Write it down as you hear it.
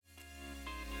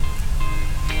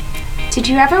Did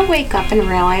you ever wake up and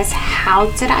realize, how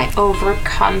did I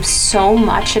overcome so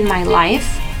much in my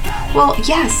life? Well,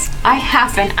 yes, I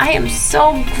have, and I am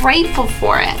so grateful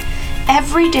for it.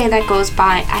 Every day that goes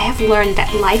by, I have learned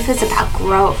that life is about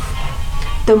growth.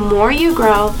 The more you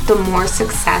grow, the more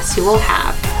success you will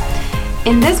have.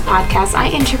 In this podcast, I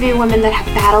interview women that have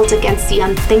battled against the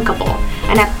unthinkable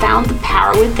and have found the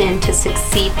power within to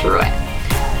succeed through it.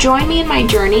 Join me in my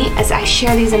journey as I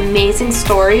share these amazing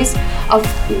stories of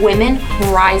women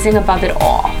rising above it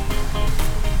all.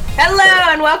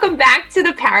 Hello, and welcome back to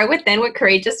The Power Within with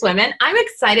Courageous Women. I'm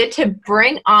excited to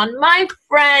bring on my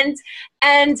friend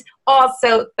and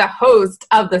also the host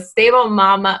of the Stable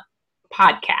Mama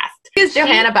podcast. She is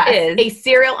Johanna Buss, a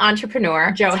serial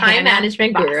entrepreneur, time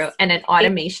management guru, and an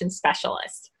automation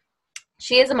specialist.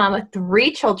 She is a mom of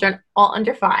 3 children, all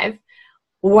under 5.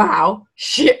 Wow.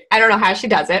 I don't know how she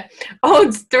does it.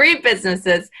 Owns 3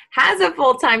 businesses, has a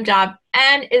full-time job,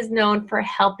 and is known for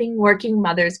helping working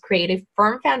mothers create a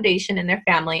firm foundation in their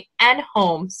family and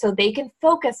home so they can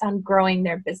focus on growing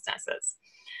their businesses.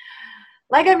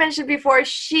 Like I mentioned before,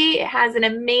 she has an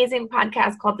amazing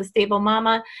podcast called The Stable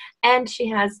Mama, and she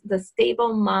has the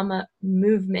Stable Mama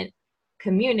Movement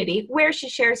community where she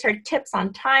shares her tips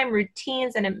on time,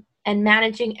 routines, and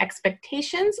managing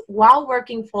expectations while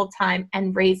working full-time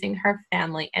and raising her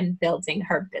family and building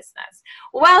her business.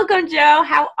 Welcome, Jo.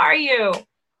 How are you?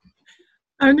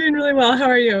 I'm doing really well. How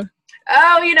are you?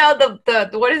 Oh, you know, the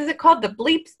what is it called? The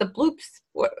bleeps, the bloops,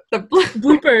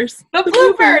 bloopers. The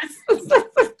bloopers.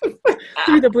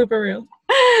 Do the blooper reel.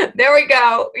 There we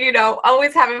go. You know,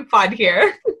 always having fun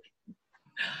here.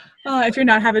 If you're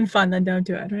not having fun, then don't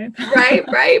do it, right?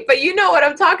 Right. But you know what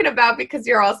I'm talking about because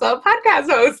you're also a podcast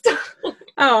host.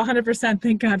 Oh, 100%.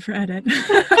 Thank God for edit.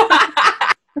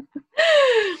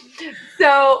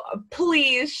 So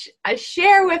please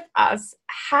share with us,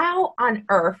 how on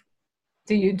earth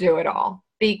do you do it all?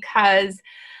 Because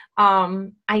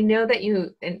I know that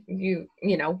you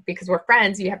know, because we're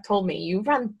friends, you have told me you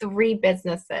run 3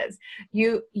 businesses.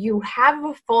 You have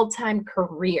a full-time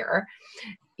career.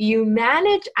 You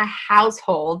manage a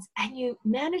household, and you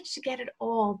manage to get it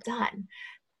all done.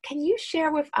 Can you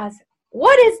share with us,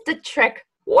 what is the trick?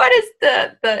 What is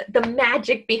the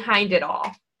magic behind it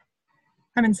all?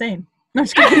 I'm insane. No,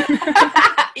 just kidding.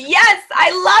 Yes,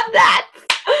 I love that.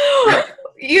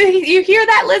 You hear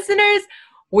that, listeners?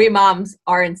 We moms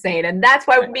are insane, and that's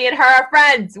why me and her are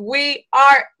friends. We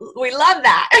love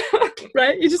that.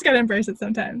 Right? You just gotta embrace it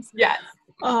sometimes. Yes.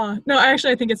 No,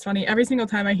 actually, I think it's funny. Every single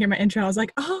time I hear my intro, I was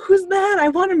like, oh, who's that? I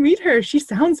want to meet her. She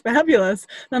sounds fabulous.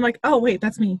 And I'm like, oh, wait,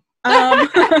 that's me. No,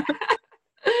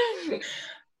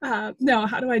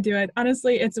 how do I do it?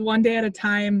 Honestly, it's one day at a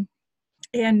time,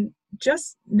 and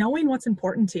just knowing what's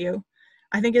important to you,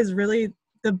 I think, is really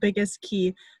the biggest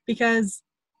key, because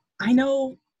I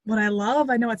know what I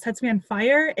love. I know what sets me on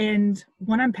fire. And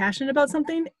when I'm passionate about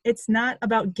something, it's not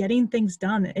about getting things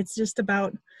done. It's just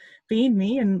about being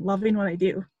me and loving what I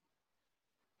do.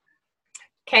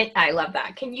 I love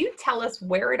that. Can you tell us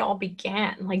where it all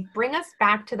began? Like, bring us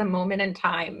back to the moment in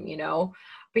time, you know,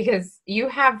 because you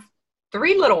have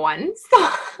 3 little ones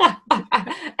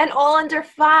and all under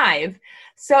 5.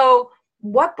 So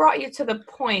what brought you to the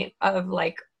point of,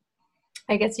 like,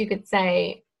 I guess you could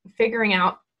say, figuring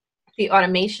out the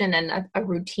automation and a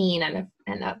routine and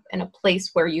a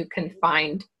place where you can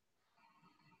find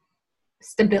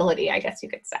stability, I guess you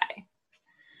could say?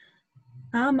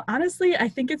 Honestly, I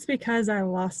think it's because I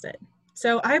lost it.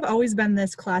 So I've always been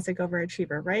this classic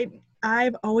overachiever, right?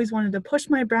 I've always wanted to push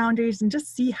my boundaries and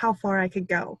just see how far I could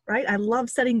go, right? I love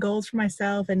setting goals for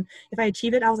myself. And if I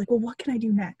achieve it, I was like, well, what can I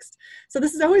do next? So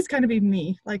this has always kind of been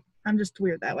me. Like, I'm just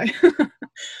weird that way.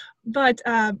 But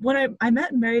when I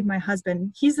met and married my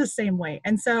husband, he's the same way.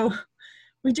 And so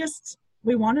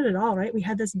we wanted it all, right? We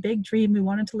had this big dream. We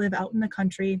wanted to live out in the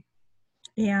country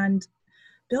and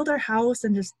build our house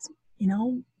and just, you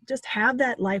know, just have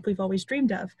that life we've always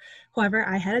dreamed of. However,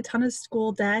 I had a ton of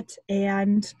school debt,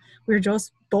 and we were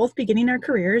just both beginning our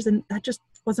careers, and that just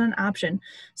wasn't an option.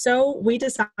 So we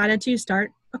decided to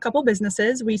start a couple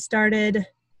businesses. We started,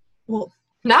 well,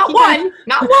 Not one.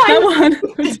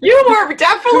 You were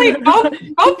definitely both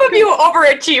of you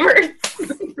overachievers.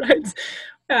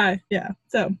 Right. Yeah.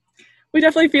 So we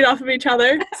definitely feed off of each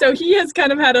other. So he has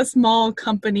kind of had a small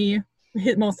company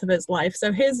most of his life.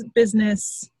 So his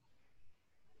business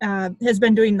has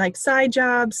been doing like side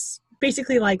jobs,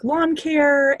 basically like lawn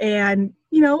care, and,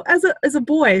 you know, as a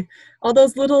boy, all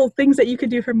those little things that you could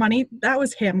do for money, that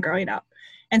was him growing up.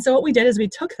 And so what we did is we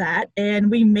took that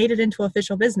and we made it into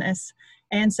official business.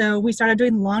 And so we started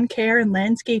doing lawn care and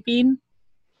landscaping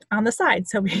on the side.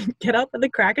 So we get up at the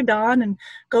crack of dawn and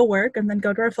go work, and then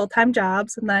go to our full-time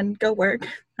jobs, and then go work,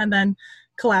 and then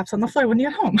collapse on the floor when you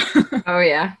get home. Oh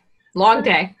yeah. Long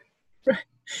day. Right.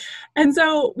 And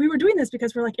so we were doing this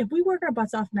because we're like, if we work our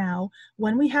butts off now,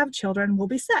 when we have children, we'll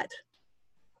be set.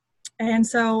 And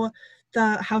so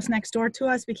the house next door to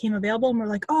us became available, and we're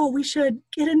like, oh, we should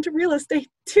get into real estate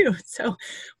too. So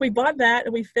we bought that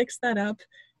and we fixed that up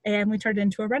and we turned it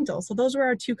into a rental. So those were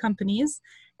our two companies.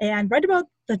 And right about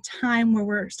the time where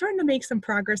we're starting to make some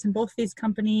progress in both these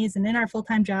companies and in our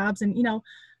full-time jobs and,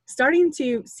 starting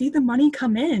to see the money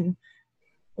come in,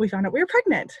 we found out we were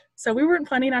pregnant. So we weren't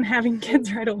planning on having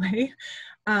kids right away.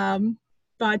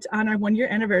 But on our 1-year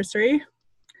anniversary,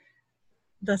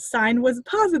 the sign was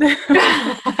positive.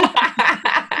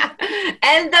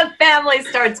 And the family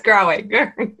starts growing.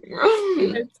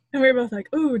 And we were both like,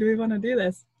 ooh, do we want to do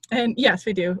this? And yes,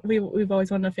 we do. We've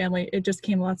always wanted a family. It just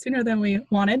came a lot sooner than we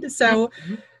wanted. So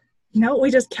no,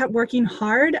 we just kept working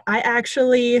hard. I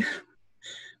actually,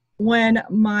 when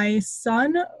my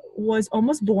son was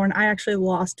almost born, I actually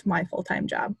lost my full-time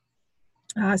job.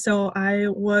 So I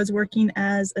was working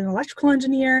as an electrical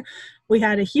engineer. We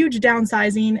had a huge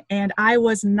downsizing, and I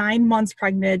was 9 months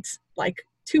pregnant, like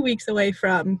 2 weeks away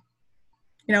from,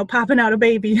 popping out a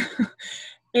baby.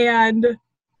 And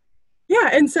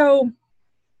so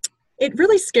it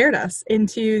really scared us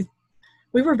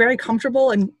we were very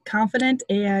comfortable and confident,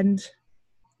 and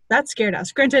that scared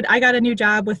us. Granted, I got a new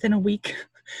job within a week,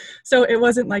 so it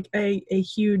wasn't like a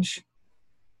huge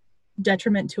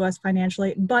detriment to us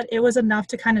financially, but it was enough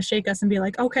to kind of shake us and be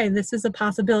like, okay, this is a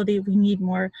possibility. We need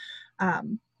more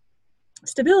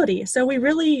stability. So we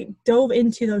really dove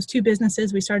into those two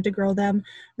businesses. We started to grow them.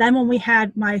 Then when we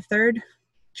had my third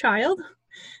child,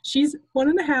 she's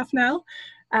 1.5 now,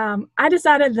 I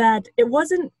decided that it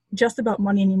wasn't just about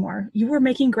money anymore. You were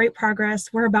making great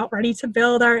progress. We're about ready to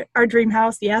build our dream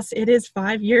house. Yes, it is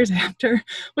 5 years after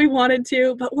we wanted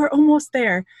to, but we're almost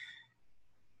there.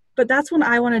 But that's when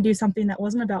I want to do something that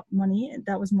wasn't about money,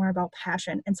 that was more about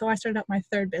passion. And so I started up my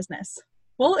third business.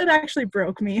 Well, it actually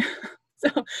broke me.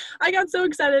 So I got so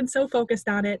excited, so focused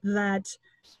on it that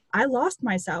I lost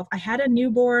myself. I had a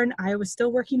newborn. I was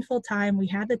still working full time. We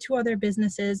had the 2 other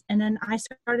businesses. And then I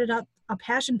started up a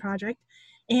passion project,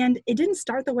 and it didn't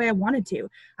start the way I wanted to.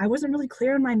 I wasn't really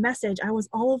clear on my message. I was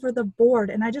all over the board,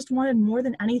 and I just wanted more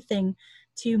than anything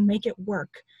to make it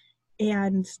work.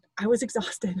 And I was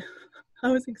exhausted. I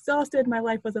was exhausted. My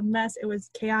life was a mess. It was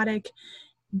chaotic,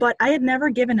 but I had never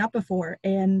given up before,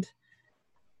 and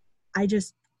I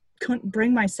just couldn't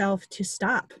bring myself to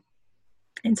stop.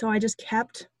 And so I just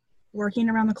kept working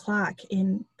around the clock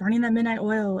and burning that midnight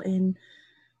oil. And,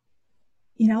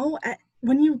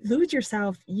 when you lose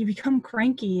yourself, you become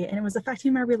cranky, and it was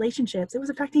affecting my relationships. It was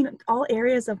affecting all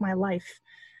areas of my life.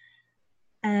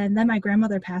 And then my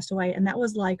grandmother passed away, and that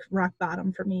was like rock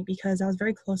bottom for me because I was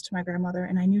very close to my grandmother,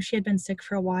 and I knew she had been sick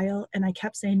for a while, and I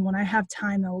kept saying, when I have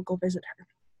time, I will go visit her.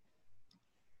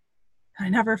 I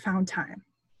never found time.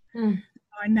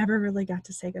 I never really got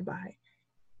to say goodbye.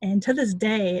 And to this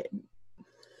day, it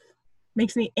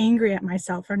makes me angry at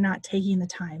myself for not taking the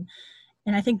time.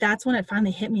 And I think that's when it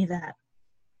finally hit me that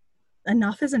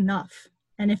enough is enough.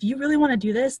 And if you really want to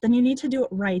do this, then you need to do it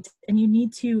right. And you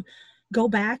need to go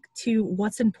back to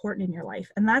what's important in your life.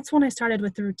 And that's when I started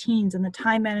with the routines and the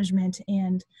time management.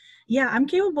 And yeah, I'm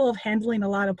capable of handling a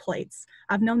lot of plates.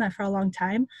 I've known that for a long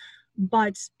time,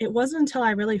 but it wasn't until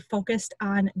I really focused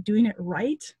on doing it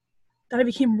right that I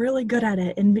became really good at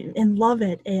it and love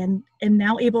it, and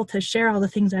now able to share all the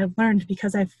things I've learned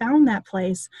because I've found that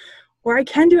place where I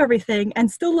can do everything and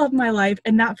still love my life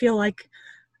and not feel like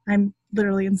I'm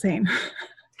literally insane.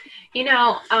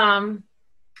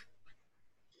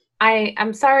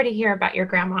 I'm sorry to hear about your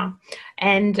grandma,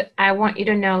 and I want you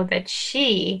to know that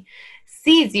she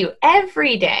sees you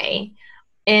every day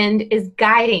and is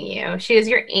guiding you. She is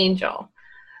your angel.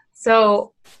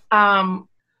 So,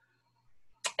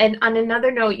 and on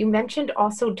another note, you mentioned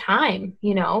also time,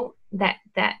 that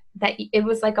it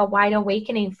was like a wide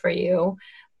awakening for you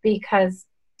because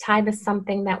time is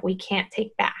something that we can't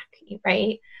take back,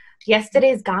 right?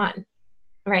 Yesterday's gone,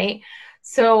 right?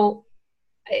 So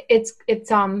it's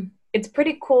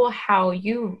pretty cool how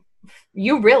you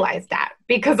realize that,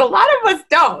 because a lot of us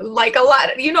don't. Like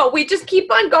we just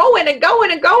keep on going and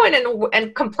going and going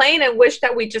and complain and wish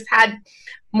that we just had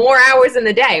more hours in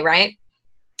the day, right?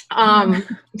 I'm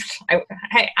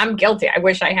guilty. I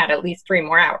wish I had at least 3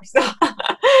 more hours.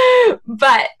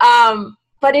 But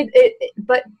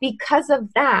because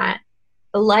of that,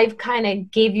 life kind of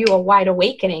gave you a wide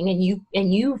awakening,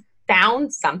 and you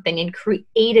found something and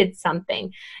created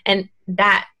something, and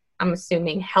that, I'm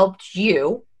assuming, helped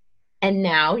you and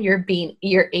now you're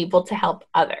able to help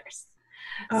others.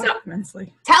 Oh, So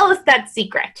immensely. tell us that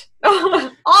secret.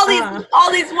 all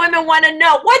these women want to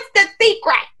know, what's the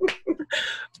secret?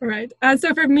 Right.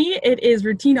 So for me, it is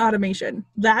routine automation.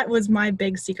 That was my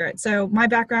big secret. So my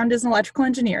background is in electrical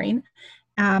engineering.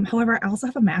 However, I also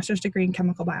have a master's degree in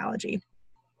chemical biology.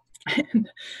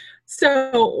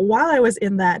 So while I was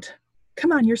in that,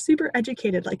 come on, you're super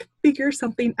educated, like figure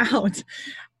something out.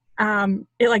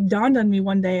 It like dawned on me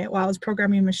one day while I was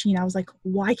programming a machine. I was like,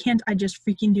 why can't I just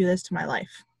freaking do this to my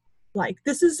life? Like,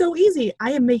 this is so easy.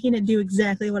 I am making it do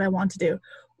exactly what I want to do.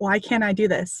 Why can't I do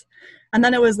this? And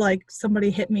then it was like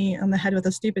somebody hit me on the head with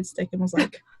a stupid stick and was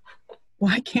like,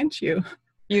 why can't you?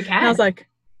 You can. And I was like,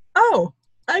 oh,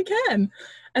 I can.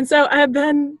 And so I have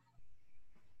been,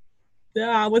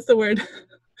 what's the word?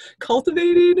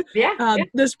 Cultivating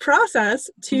this process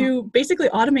to basically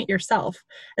automate yourself.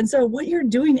 And so what you're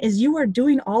doing is you are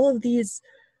doing all of these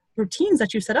routines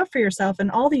that you set up for yourself and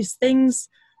all these things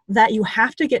that you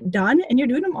have to get done, and you're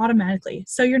doing them automatically.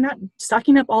 So you're not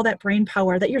sucking up all that brain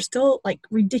power, that you're still like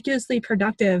ridiculously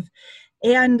productive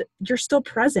and you're still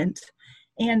present.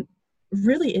 And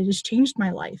really, it has changed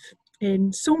my life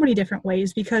in so many different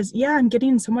ways because I'm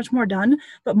getting so much more done,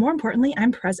 but more importantly,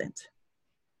 I'm present.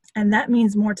 And that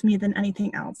means more to me than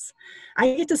anything else.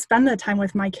 I get to spend that time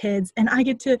with my kids and I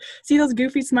get to see those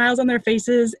goofy smiles on their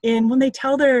faces. And when they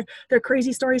tell their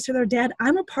crazy stories to their dad,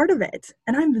 I'm a part of it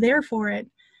and I'm there for it.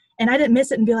 And I didn't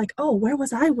miss it and be like, oh, where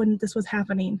was I when this was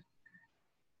happening?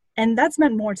 And that's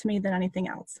meant more to me than anything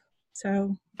else.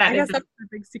 So I guess that's the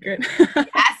big secret.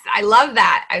 Yes, I love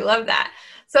that. I love that.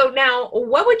 So now,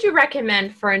 what would you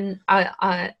recommend for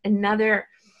another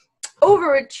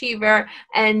overachiever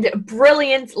and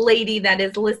brilliant lady that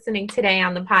is listening today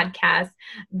on the podcast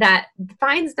that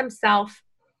finds themselves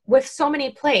with so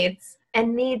many plates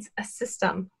and needs a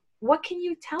system? What can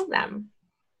you tell them?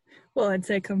 Well, I'd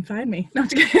say come find me. No,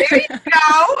 there you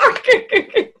go.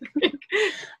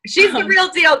 She's the real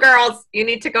deal, girls. You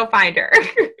need to go find her.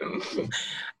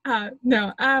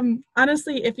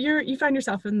 Honestly, if you find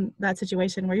yourself in that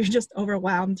situation where you're just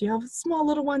overwhelmed, you have small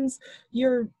little ones,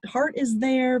 your heart is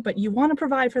there, but you want to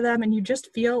provide for them and you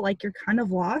just feel like you're kind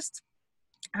of lost,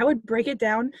 I would break it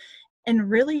down and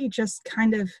really just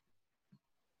kind of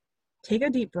take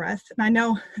a deep breath. And I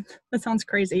know that sounds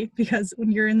crazy because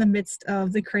when you're in the midst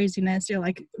of the craziness, you're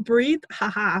like, breathe,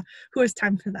 haha, who has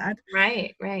time for that?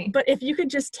 Right. But if you could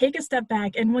just take a step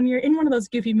back, and when you're in one of those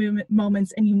goofy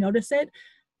moments and you notice it,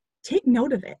 take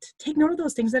note of it. Take note of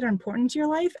those things that are important to your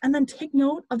life, and then take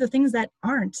note of the things that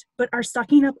aren't, but are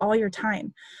sucking up all your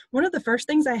time. One of the first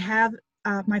things I have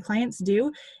my clients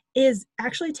do is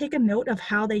actually take a note of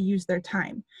how they use their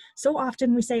time. So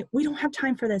often we say, we don't have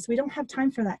time for this, we don't have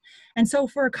time for that. And so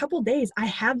for a couple days, I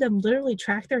have them literally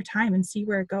track their time and see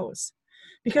where it goes.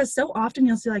 Because so often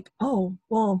you'll see like, oh,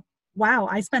 well, wow,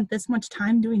 I spent this much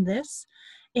time doing this.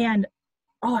 And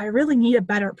oh, I really need a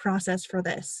better process for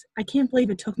this. I can't believe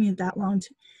it took me that long.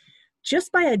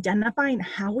 Just by identifying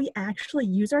how we actually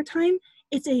use our time,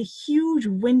 it's a huge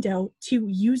window to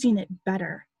using it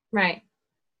better. Right.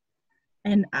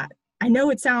 And I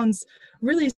know it sounds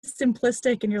really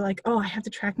simplistic and you're like, oh, I have to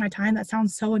track my time. That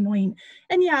sounds so annoying.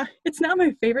 And yeah, it's not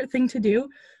my favorite thing to do.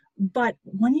 But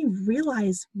when you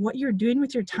realize what you're doing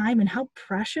with your time and how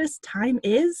precious time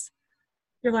is,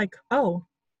 you're like, oh,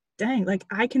 dang, like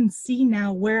I can see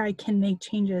now where I can make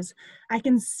changes. I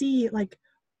can see like,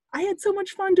 I had so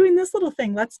much fun doing this little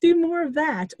thing. Let's do more of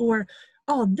that. Or,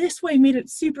 oh, this way made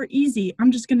it super easy.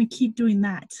 I'm just going to keep doing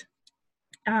that.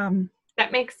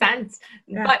 That makes sense.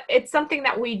 Yeah. But it's something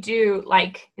that we do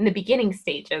like in the beginning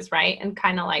stages, right? And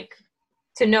kind of like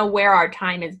to know where our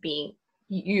time is being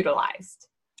utilized.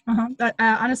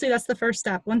 Honestly, that's the first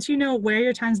step. Once you know where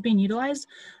your time's being utilized,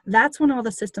 that's when all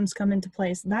the systems come into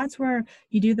place. That's where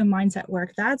you do the mindset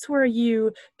work. That's where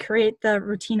you create the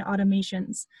routine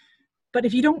automations. But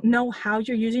if you don't know how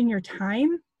you're using your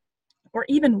time, or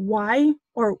even why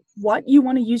or what you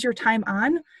want to use your time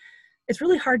on, it's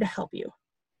really hard to help you.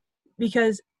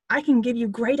 Because I can give you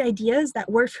great ideas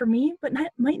that work for me, but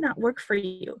might not work for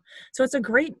you. So it's a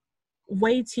great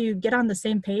way to get on the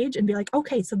same page and be like,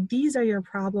 okay, so these are your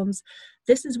problems.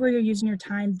 This is where you're using your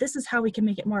time. This is how we can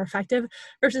make it more effective,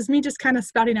 versus me just kind of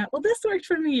spouting out, well, this worked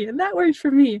for me and that worked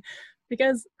for me,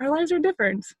 because our lives are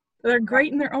different. They're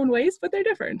great in their own ways, but they're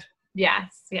different.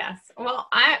 Yes. Well,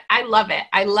 I love it.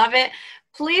 I love it.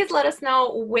 Please let us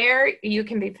know where you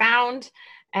can be found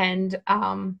and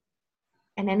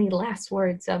any last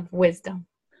words of wisdom.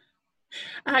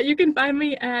 You can find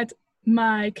me at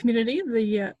my community,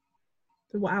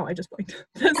 wow, I just blinked.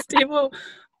 The Stable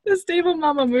The Stable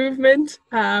Mama movement.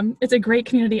 It's a great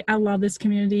community. I love this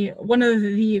community. One of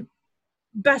the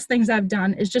best things I've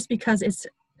done is just because it's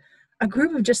a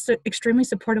group of just extremely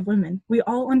supportive women. We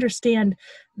all understand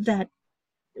that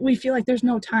we feel like there's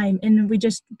no time and we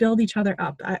just build each other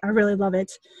up. I really love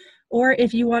it. Or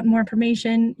if you want more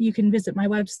information, you can visit my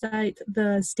website,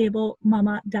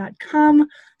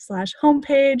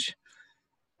 thestablemama.com/homepage.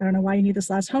 I don't know why you need this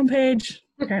last homepage.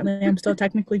 Apparently I'm still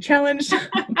technically challenged,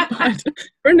 but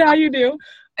for now you do.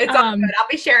 It's all good. I'll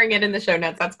be sharing it in the show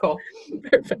notes. That's cool.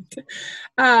 Perfect.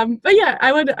 But yeah,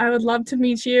 I would love to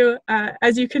meet you.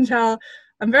 As you can tell,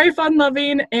 I'm very fun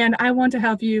loving and I want to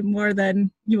help you more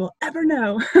than you will ever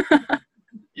know.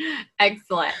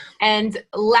 Excellent. And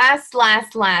last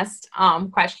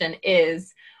question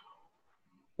is,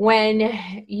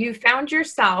 when you found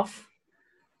yourself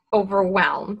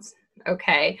overwhelmed,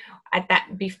 okay,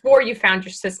 before you found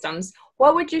your systems,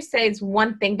 what would you say is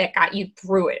one thing that got you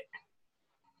through it?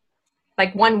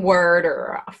 Like one word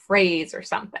or a phrase or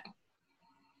something.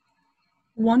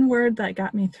 One word that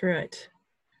got me through it.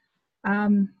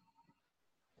 Oh,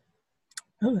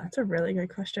 that's a really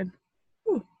good question.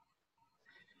 Ooh.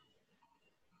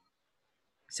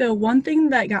 So one thing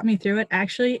that got me through it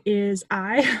actually is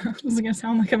this is going to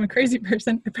sound like I'm a crazy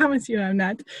person. I promise you I'm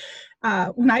not.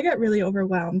 When I got really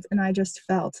overwhelmed and I just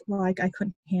felt like I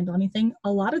couldn't handle anything,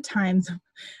 a lot of times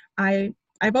I've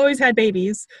always had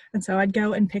babies, and so I'd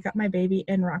go and pick up my baby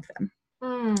and rock them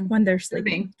when they're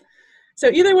sleeping. So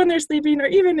either when they're sleeping or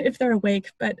even if they're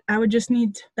awake, but I would just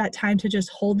need that time to just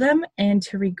hold them and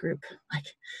to regroup. Like,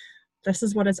 this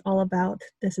is what it's all about.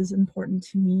 This is important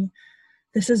to me.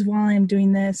 This is why I'm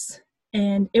doing this.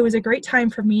 And it was a great time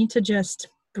for me to just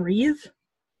breathe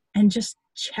and just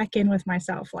check in with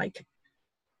myself. Like,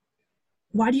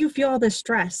 why do you feel all this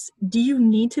stress? Do you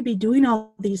need to be doing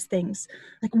all these things?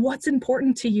 Like, what's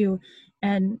important to you?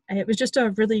 And it was just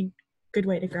a really good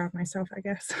way to ground myself, I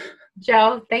guess.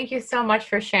 Jo, thank you so much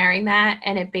for sharing that.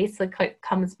 And it basically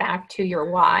comes back to your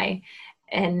why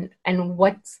and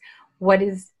what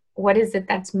is it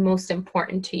that's most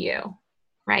important to you,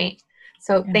 right?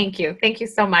 So yeah. Thank you. Thank you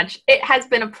so much. It has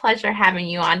been a pleasure having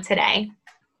you on today.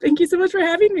 Thank you so much for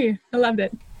having me. I loved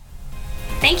it.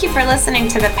 Thank you for listening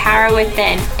to The Power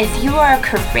Within. If you are a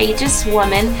courageous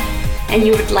woman and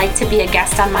you would like to be a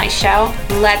guest on my show,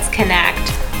 let's connect.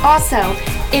 Also,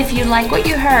 if you like what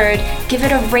you heard, give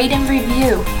it a rate and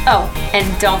review. Oh,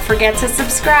 and don't forget to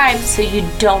subscribe so you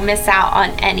don't miss out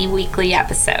on any weekly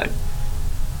episode.